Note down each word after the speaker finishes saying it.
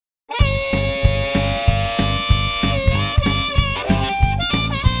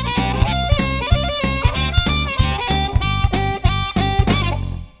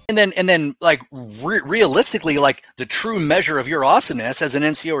And then like realistically, like the true measure of your awesomeness as an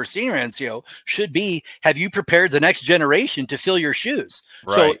NCO or senior NCO should be, have you prepared the next generation to fill your shoes?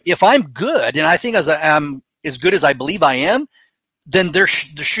 Right. So if I'm good, and I think as I'm as good as I believe I am, then there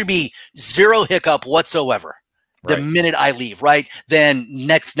should be zero hiccup whatsoever the Right. minute I leave, right? Then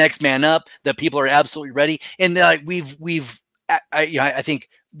next man up, the people are absolutely ready. And like I think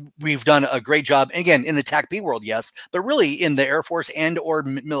we've done a great job. And again, in the TACP world, yes, but really in the Air Force and or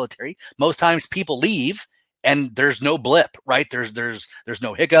military, most times people leave and there's no blip, right? There's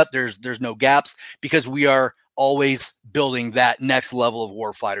no hiccup, there's no gaps, because we are always building that next level of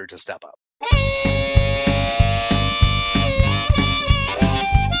warfighter to step up.